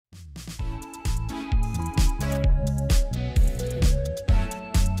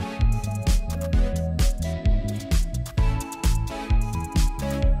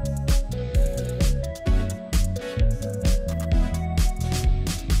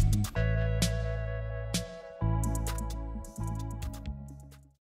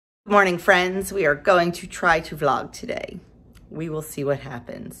Good morning, friends. We are going to try to vlog today. We will see what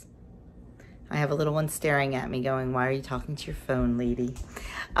happens. I have a little one staring at me going, why are you talking to your phone, lady?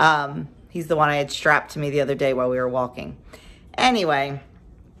 He's the one I had strapped to me the other day while we were walking. Anyway,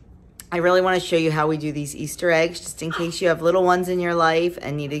 I really want to show you how we do these Easter eggs, just in case you have little ones in your life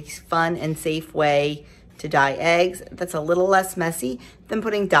and need a fun and safe way to dye eggs that's a little less messy than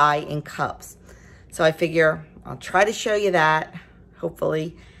putting dye in cups. So I figure I'll try to show you that,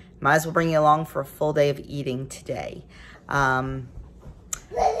 hopefully. Might as well bring you along for a full day of eating today. And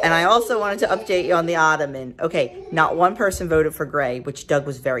I also wanted to update you on the ottoman. Okay, not one person voted for gray, which Doug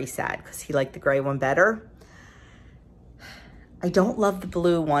was very sad because he liked the gray one better. I don't love the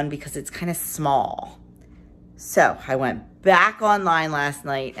blue one because it's kind of small. So I went back online last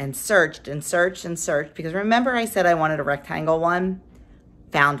night and searched and searched and searched because remember I said I wanted a rectangle one?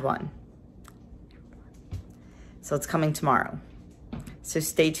 Found one. So it's coming tomorrow. So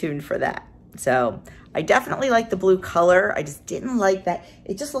stay tuned for that. So I definitely like the blue color. I just didn't like that.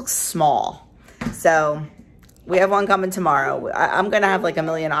 It just looks small. So we have one coming tomorrow. I'm going to have like a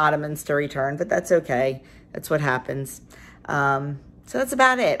million ottomans to return, but that's okay. That's what happens. So that's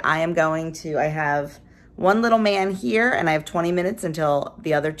about it. I have one little man here and I have 20 minutes until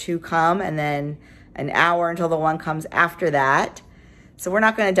the other two come and then an hour until the one comes after that. So we're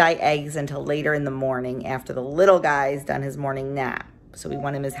not going to dye eggs until later in the morning after the little guy's done his morning nap. So we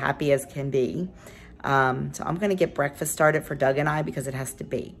want him as happy as can be. So I'm going to get breakfast started for Doug and I because it has to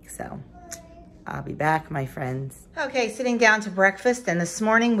bake. So I'll be back, my friends. Okay, sitting down to breakfast. And this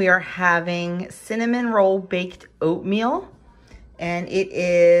morning we are having cinnamon roll baked oatmeal. And it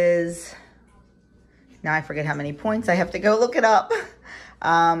is, now I forget how many points. I have to go look it up.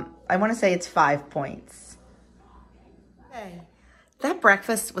 I want to say it's 5 points. Okay. That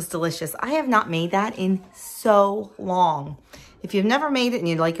breakfast was delicious. I have not made that in so long. If you've never made it and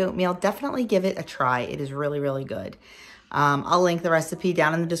you like oatmeal, definitely give it a try. It is really, really good. I'll link the recipe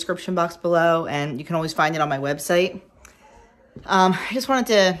down in the description box below, and you can always find it on my website. I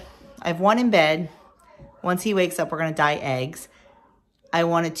have one in bed. Once he wakes up, we're going to dye eggs. I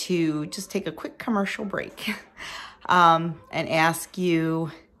wanted to just take a quick commercial break and ask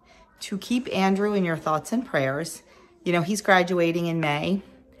you to keep Andrew in your thoughts and prayers. You know, he's graduating in May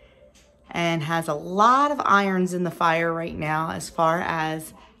and has a lot of irons in the fire right now as far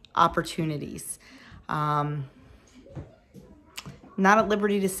as opportunities. Not at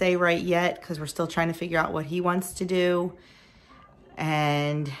liberty to say right yet because we're still trying to figure out what he wants to do.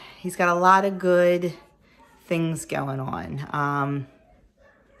 And he's got a lot of good things going on.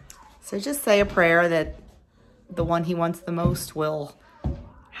 So just say a prayer that the one he wants the most will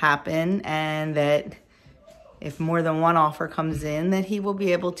happen, and that if more than one offer comes in, that he will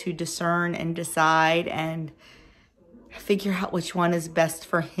be able to discern and decide and figure out which one is best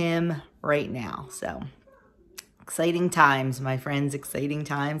for him right now. So exciting times, my friends, exciting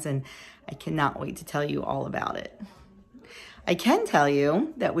times. And I cannot wait to tell you all about it. I can tell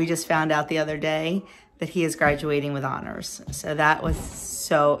you that we just found out the other day that he is graduating with honors. So that was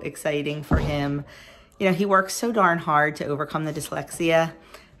so exciting for him. You know, he works so darn hard to overcome the dyslexia.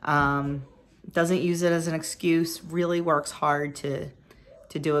 Doesn't use it as an excuse, really works hard to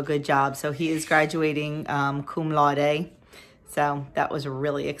do a good job. So he is graduating cum laude. So that was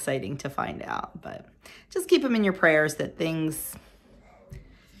really exciting to find out. But just keep him in your prayers that things,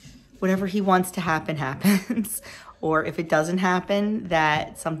 whatever he wants to happen, happens. Or if it doesn't happen,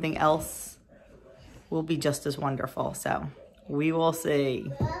 that something else will be just as wonderful. So we will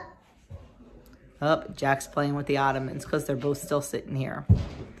see. Oh, Jack's playing with the ottomans because they're both still sitting here.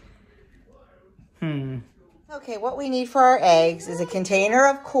 Okay, what we need for our eggs is a container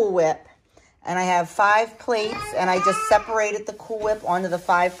of Cool Whip. And I have 5 plates, and I just separated the Cool Whip onto the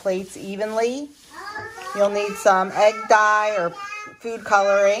 5 plates evenly. You'll need some egg dye or food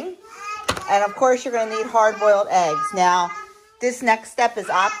coloring. And of course, you're going to need hard-boiled eggs. Now, this next step is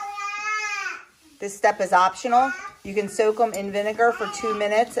optional. You can soak them in vinegar for 2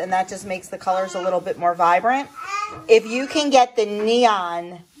 minutes, and that just makes the colors a little bit more vibrant. If you can get the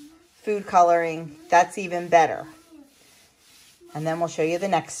neon food coloring, that's even better. And then we'll show you the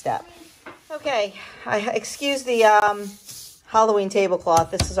next step. Okay, excuse the Halloween tablecloth.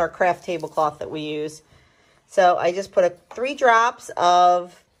 This is our craft tablecloth that we use. So I just put 3 drops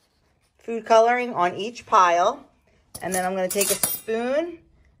of food coloring on each pile. And then I'm going to take a spoon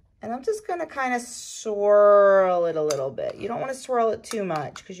and I'm just going to kind of swirl it a little bit. You don't want to swirl it too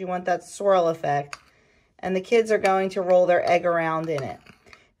much because you want that swirl effect. And the kids are going to roll their egg around in it.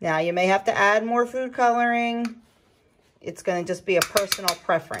 Now, you may have to add more food coloring. It's going to just be a personal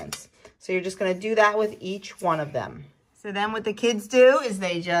preference. So you're just going to do that with each one of them. So then what the kids do is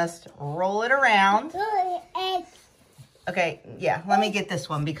they just roll it around. Okay, yeah, let me get this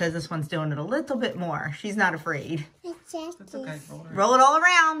one because this one's doing it a little bit more. She's not afraid. It's okay. Roll it all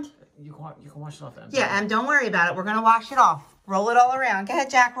around. You can wash it off then. Yeah, and don't worry about it. We're going to wash it off. Roll it all around. Go ahead,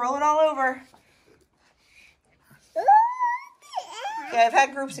 Jack. Roll it all over. Yeah, I've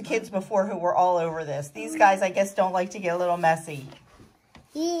had groups of kids before who were all over this. These guys, I guess, don't like to get a little messy.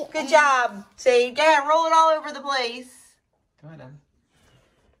 Good job, Sade. Go ahead, roll it all over the place. Go ahead, Em.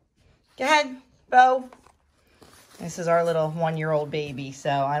 Go ahead, Bo. This is our little 1-year-old baby, so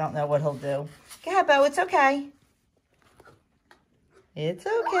I don't know what he'll do. Go ahead, Bo. It's okay. It's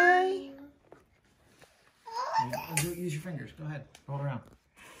okay. Use your fingers. Go ahead. Roll it around.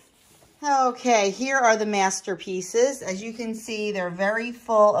 Okay, here are the masterpieces. As you can see, they're very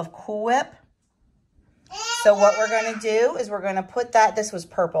full of Cool Whip. So what we're going to do is we're going to put that, this was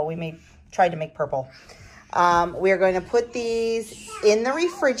purple. We tried to make purple. We are going to put these in the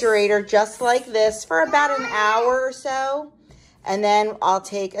refrigerator just like this for about an hour or so. And then I'll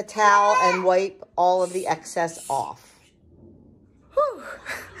take a towel and wipe all of the excess off. Whew.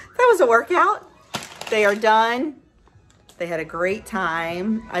 That was a workout. They are done. They had a great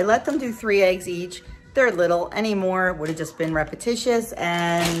time. I let them do 3 eggs each. They're little. Any more would have just been repetitious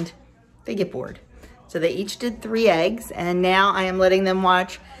and they get bored. So they each did 3 eggs, and now I am letting them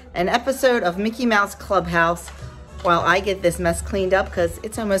watch an episode of Mickey Mouse Clubhouse while I get this mess cleaned up because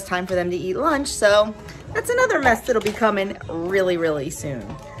it's almost time for them to eat lunch. So that's another mess that'll be coming really, really soon.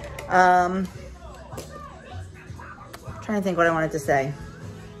 Trying to think what I wanted to say.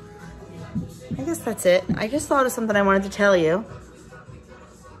 I guess that's it. I just thought of something I wanted to tell you.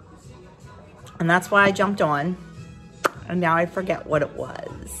 And that's why I jumped on. And now I forget what it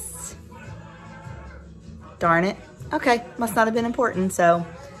was. Darn it. Okay, must not have been important, so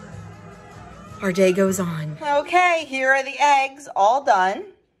our day goes on. Okay, here are the eggs, all done.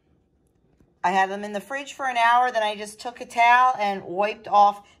 I had them in the fridge for an hour, then I just took a towel and wiped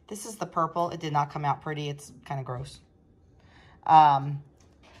off. This is the purple. It did not come out pretty. It's kind of gross. And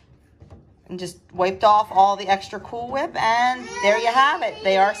just wiped off all the extra Cool Whip, and there you have it.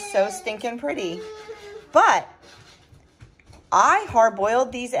 They are so stinking pretty. But I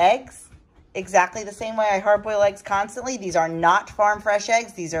hard-boiled these eggs exactly the same way I hard-boil eggs constantly. These are not farm fresh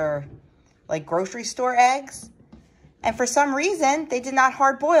eggs. These are like grocery store eggs. And for some reason, they did not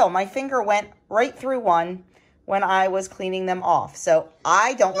hard-boil. My finger went right through one when I was cleaning them off. So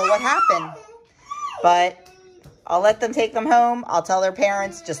I don't know what happened. But I'll let them take them home. I'll tell their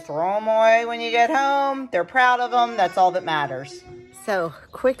parents, just throw them away when you get home. They're proud of them. That's all that matters. So,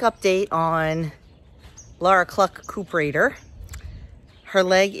 quick update on Laura Cluck Cooperator. Her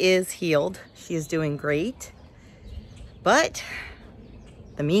leg is healed. She is doing great. But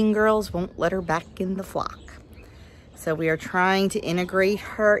the mean girls won't let her back in the flock. So we are trying to integrate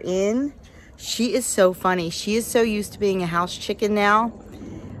her in. She is so funny. She is so used to being a house chicken now.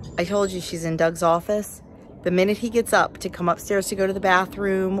 I told you she's in Doug's office. The minute he gets up to come upstairs to go to the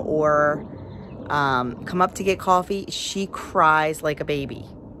bathroom or come up to get coffee, she cries like a baby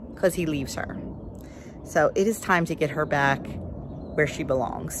because he leaves her. So it is time to get her back where she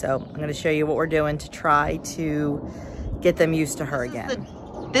belongs. So I'm going to show you what we're doing to try to get them used to her again.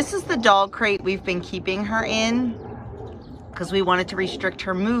 This is the dog crate we've been keeping her in because we wanted to restrict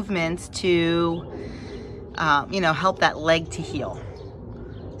her movements to, you know, help that leg to heal.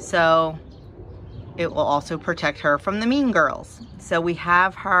 So it will also protect her from the mean girls. So we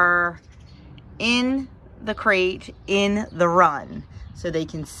have her in the crate in the run. So they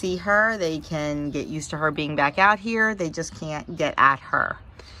can see her, they can get used to her being back out here, they just can't get at her.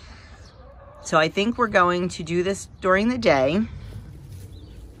 So I think we're going to do this during the day,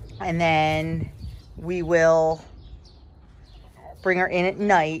 and then we will bring her in at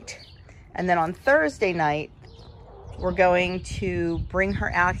night, and then on Thursday night, we're going to bring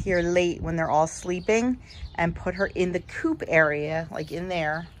her out here late when they're all sleeping and put her in the coop area, like in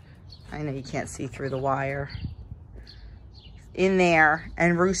there. I know you can't see through the wire. In there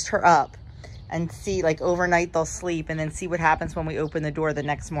and roost her up and see, like, overnight they'll sleep and then see what happens when we open the door the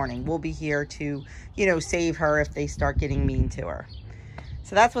next morning. We'll be here to, you know, save her if they start getting mean to her.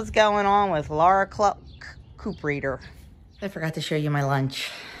 So that's what's going on with Laura Cluck Cooperator. I forgot to show you my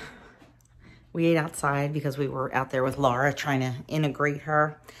lunch. We ate outside because we were out there with Laura trying to integrate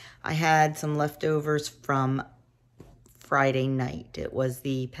her. I had some leftovers from Friday night. It was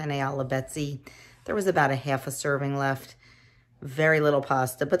the penne alla Betsy. There was about a half a serving left. Very little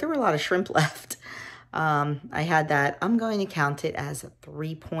pasta, but there were a lot of shrimp left. I had that. I'm going to count it as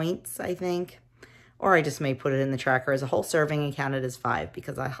 3 points, I think. Or I just may put it in the tracker as a whole serving and count it as 5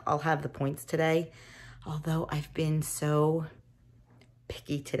 because I'll have the points today. Although I've been so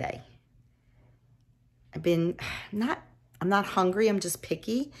picky today. I'm not hungry, I'm just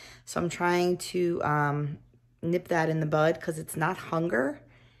picky. So I'm trying to nip that in the bud because it's not hunger,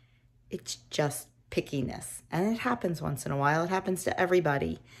 it's just pickiness. And it happens once in a while, it happens to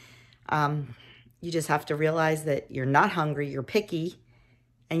everybody. You just have to realize that you're not hungry, you're picky,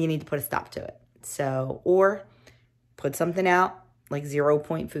 and you need to put a stop to it. So, or put something out like 0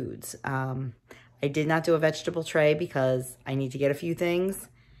 point foods. I did not do a vegetable tray because I need to get a few things.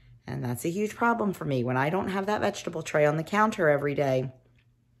 And that's a huge problem for me. When I don't have that vegetable tray on the counter every day,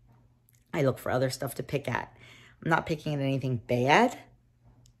 I look for other stuff to pick at. I'm not picking at anything bad,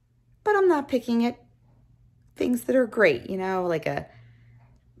 but I'm not picking at things that are great, you know, like a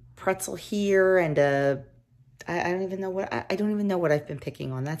pretzel here and I don't even know what I've been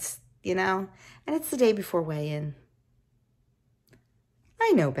picking on. That's, you know, and it's the day before weigh-in.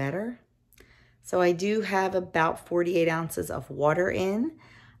 I know better. So I do have about 48 ounces of water in.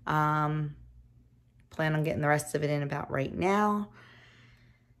 Plan on getting the rest of it in about right now.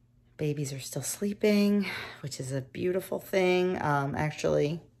 Babies are still sleeping, which is a beautiful thing.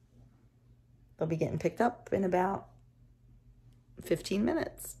 Actually, they'll be getting picked up in about 15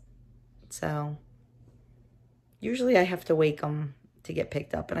 minutes. So usually I have to wake them to get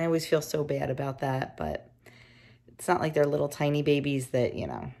picked up, and I always feel so bad about that, but it's not like they're little tiny babies that, you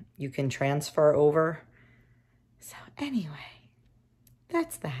know, you can transfer over. So anyway,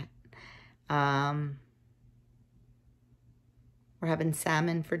 that's that. We're having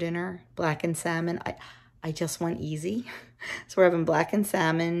salmon for dinner, blackened salmon. I just went easy. So we're having blackened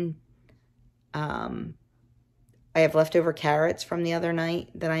salmon. I have leftover carrots from the other night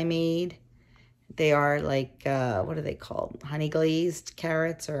that I made. They are like, what are they called? Honey glazed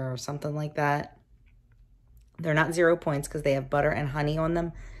carrots or something like that. They're not 0 points because they have butter and honey on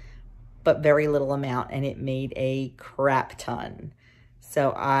them, but very little amount, and it made a crap ton.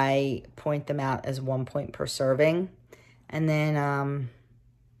 So I point them out as 1 point per serving. And then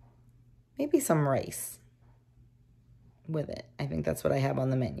maybe some rice with it. I think that's what I have on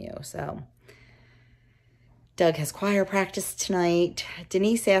the menu. So Doug has choir practice tonight.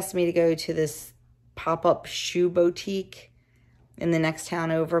 Denise asked me to go to this pop-up shoe boutique in the next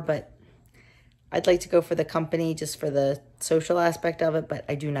town over, but I'd like to go for the company just for the social aspect of it, but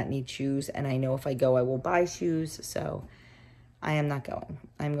I do not need shoes, and I know if I go, I will buy shoes, so I am not going.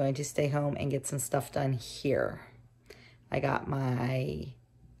 I'm going to stay home and get some stuff done here. I got my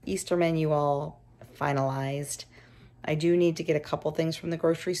Easter menu all finalized. I do need to get a couple things from the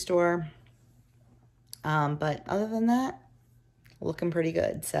grocery store, but other than that, looking pretty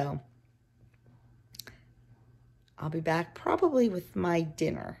good, so I'll be back probably with my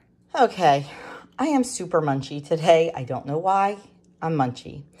dinner. Okay, I am super munchy today. I don't know why. I'm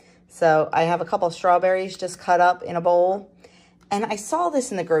munchy. So I have a couple of strawberries just cut up in a bowl. And I saw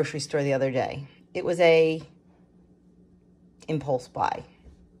this in the grocery store the other day. It was a impulse buy.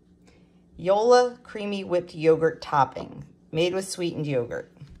 Yola creamy whipped yogurt topping, made with sweetened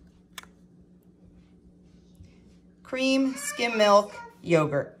yogurt. Cream, skim milk,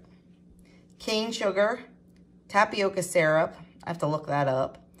 yogurt. Cane sugar, tapioca syrup. I have to look that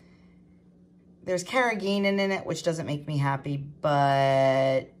up. There's carrageenan in it, which doesn't make me happy,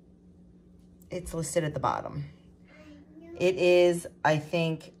 but it's listed at the bottom. It is, I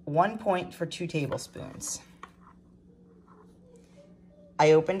think, 1 point for 2 tablespoons.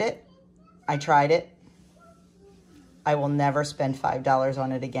 I opened it. I tried it. I will never spend $5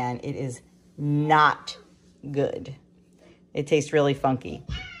 on it again. It is not good. It tastes really funky.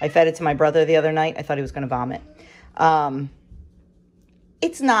 I fed it to my brother the other night. I thought he was going to vomit.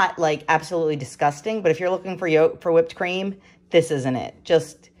 It's not like absolutely disgusting, but if you're looking for whipped cream, this isn't it.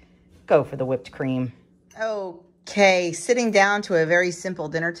 Just go for the whipped cream. Okay, sitting down to a very simple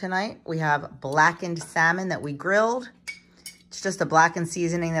dinner tonight. We have blackened salmon that we grilled. It's just a blackened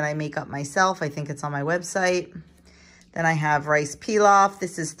seasoning that I make up myself. I think it's on my website. Then I have rice pilaf.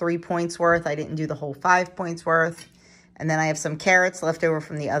 This is 3 points worth. I didn't do the whole 5 points worth. And then I have some carrots left over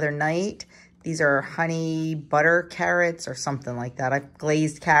from the other night. These are honey butter carrots or something like that. I've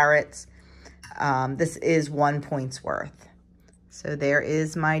glazed carrots. This is 1 point's worth. So there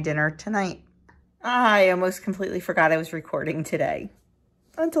is my dinner tonight. I almost completely forgot I was recording today.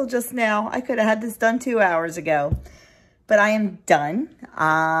 Until just now. I could have had this done 2 hours ago. But I am done.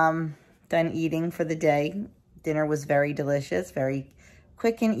 Done eating for the day. Dinner was very delicious, very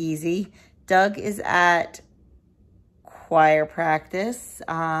quick and easy. Doug is at choir practice.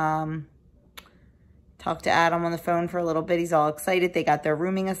 Talked to Adam on the phone for a little bit. He's all excited. They got their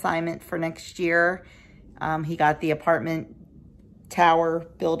rooming assignment for next year. He got the apartment tower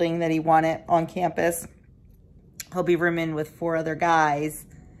building that he wanted on campus. He'll be rooming with 4 other guys.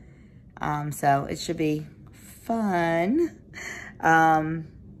 So it should be fun.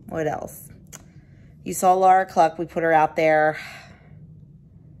 What else? You saw Laura Cluck. We put her out there.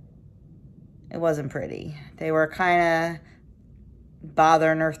 It wasn't pretty. They were kind of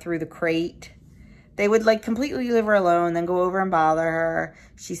bothering her through the crate. They would like completely leave her alone, then go over and bother her.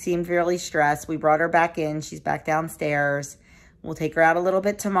 She seemed really stressed. We brought her back in. She's back downstairs. We'll take her out a little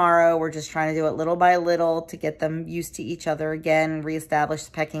bit tomorrow. We're just trying to do it little by little to get them used to each other again, reestablish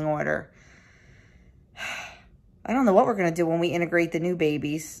the pecking order. I don't know what we're going to do when we integrate the new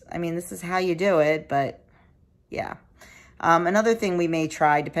babies. I mean, this is how you do it, but yeah. Another thing we may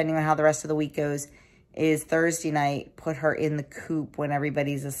try, depending on how the rest of the week goes, is Thursday night, put her in the coop when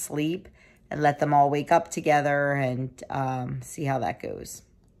everybody's asleep and let them all wake up together and see how that goes.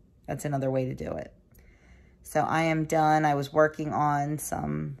 That's another way to do it. So I am done. I was working on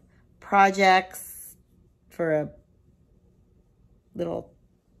some projects for a little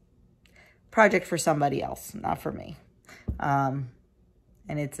project for somebody else, not for me. And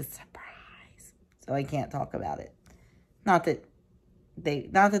it's a surprise, so I can't talk about it. Not that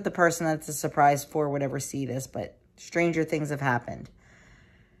the person that's a surprise for would ever see this, but stranger things have happened.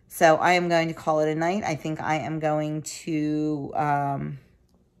 So I am going to call it a night. I think I am going to,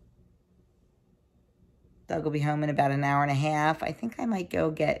 Doug will be home in about an hour and a half. I think I might go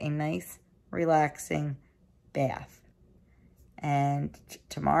get a nice, relaxing bath. And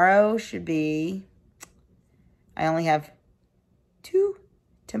tomorrow should be, I only have 2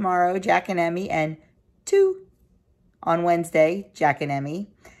 tomorrow, Jack and Emmy, and 2 on Wednesday, Jack and Emmy.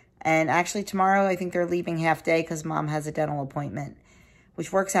 And actually tomorrow, I think they're leaving half day because Mom has a dental appointment,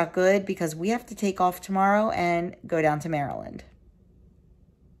 which works out good because we have to take off tomorrow and go down to Maryland.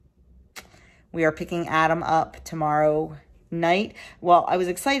 We are picking Adam up tomorrow night. Well, I was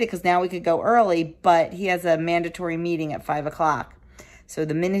excited because now we could go early, but he has a mandatory meeting at 5 o'clock. So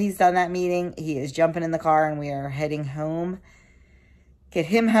the minute he's done that meeting, he is jumping in the car and we are heading home. Get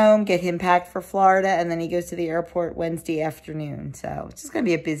him home, get him packed for Florida, and then he goes to the airport Wednesday afternoon. So it's just going to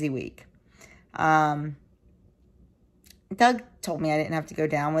be a busy week. Doug told me I didn't have to go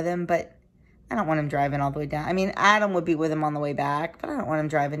down with him, but I don't want him driving all the way down. I mean, Adam would be with him on the way back, but I don't want him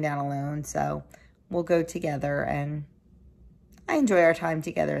driving down alone. So we'll go together, and I enjoy our time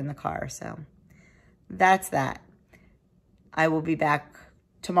together in the car. So that's that. I will be back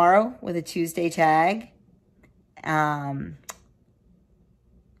tomorrow with a Tuesday tag.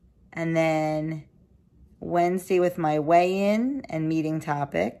 And then Wednesday with my weigh-in and meeting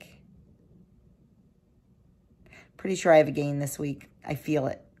topic. Pretty sure I have a gain this week. I feel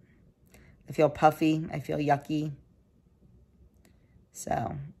it. I feel puffy. I feel yucky.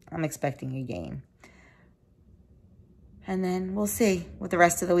 So I'm expecting a gain. And then we'll see what the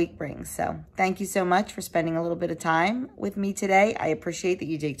rest of the week brings. So thank you so much for spending a little bit of time with me today. I appreciate that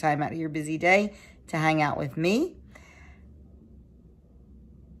you take time out of your busy day to hang out with me.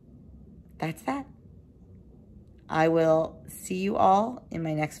 That's that. I will see you all in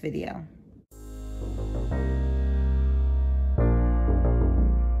my next video.